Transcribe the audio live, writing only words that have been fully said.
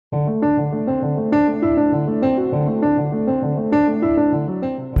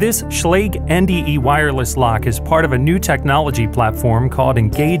This Schlage NDE wireless lock is part of a new technology platform called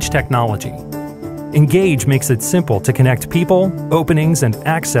Engage Technology. Engage makes it simple to connect people, openings, and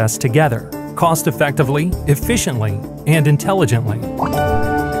access together, cost-effectively, efficiently, and intelligently.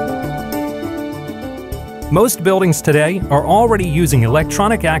 Most buildings today are already using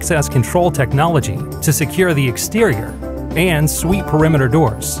electronic access control technology to secure the exterior and suite perimeter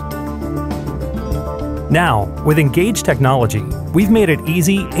doors. Now, with Engage Technology, we've made it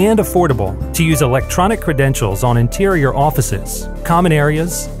easy and affordable to use electronic credentials on interior offices, common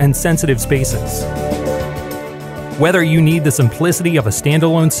areas, and sensitive spaces. Whether you need the simplicity of a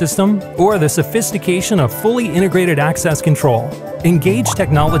standalone system or the sophistication of fully integrated access control, Engage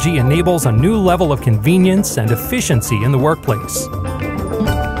Technology enables a new level of convenience and efficiency in the workplace.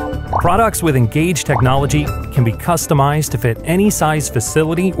 Products with Engage Technology can be customized to fit any size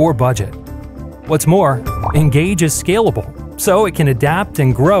facility or budget. What's more, Engage is scalable, so it can adapt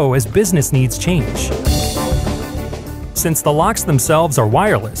and grow as business needs change. Since the locks themselves are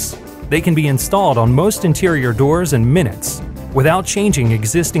wireless, they can be installed on most interior doors in minutes without changing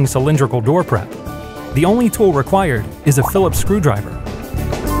existing cylindrical door prep. The only tool required is a Phillips screwdriver.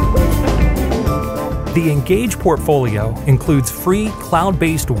 The Engage portfolio includes free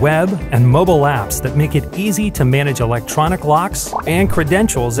cloud-based web and mobile apps that make it easy to manage electronic locks and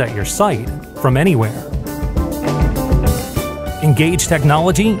credentials at your site from anywhere. Engage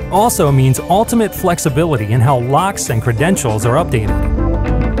Technology also means ultimate flexibility in how locks and credentials are updated.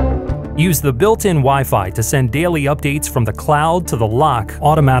 Use the built-in Wi-Fi to send daily updates from the cloud to the lock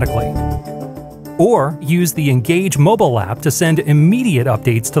automatically. Or use the Engage mobile app to send immediate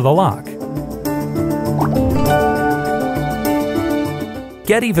updates to the lock.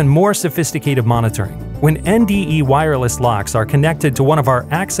 Get even more sophisticated monitoring when NDE wireless locks are connected to one of our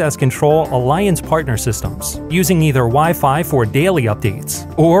Access Control Alliance partner systems, using either Wi-Fi for daily updates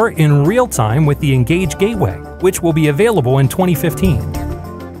or in real time with the Engage Gateway, which will be available in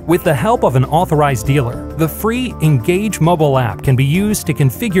 2015. With the help of an authorized dealer, the free Engage mobile app can be used to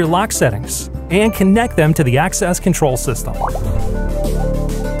configure lock settings and connect them to the access control system.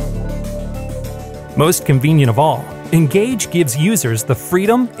 Most convenient of all, Engage gives users the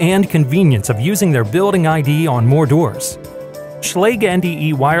freedom and convenience of using their building ID on more doors. Schlage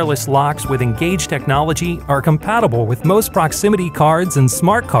NDE wireless locks with Engage Technology are compatible with most proximity cards and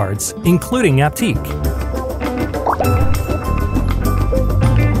smart cards, including Aptique.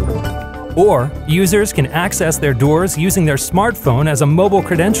 Or, users can access their doors using their smartphone as a mobile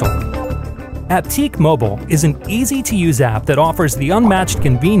credential. Aptique Mobile is an easy-to-use app that offers the unmatched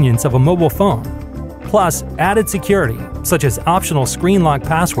convenience of a mobile phone, plus added security, such as optional screen lock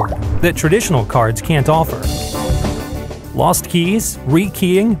password, that traditional cards can't offer. Lost keys,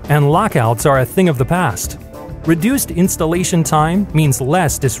 rekeying, and lockouts are a thing of the past. Reduced installation time means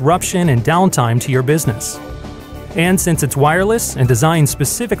less disruption and downtime to your business. And since it's wireless and designed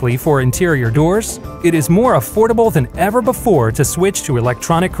specifically for interior doors, it is more affordable than ever before to switch to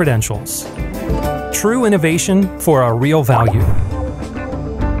electronic credentials. True innovation for a real value.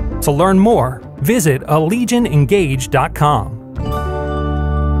 To learn more, visit AllegionEngage.com.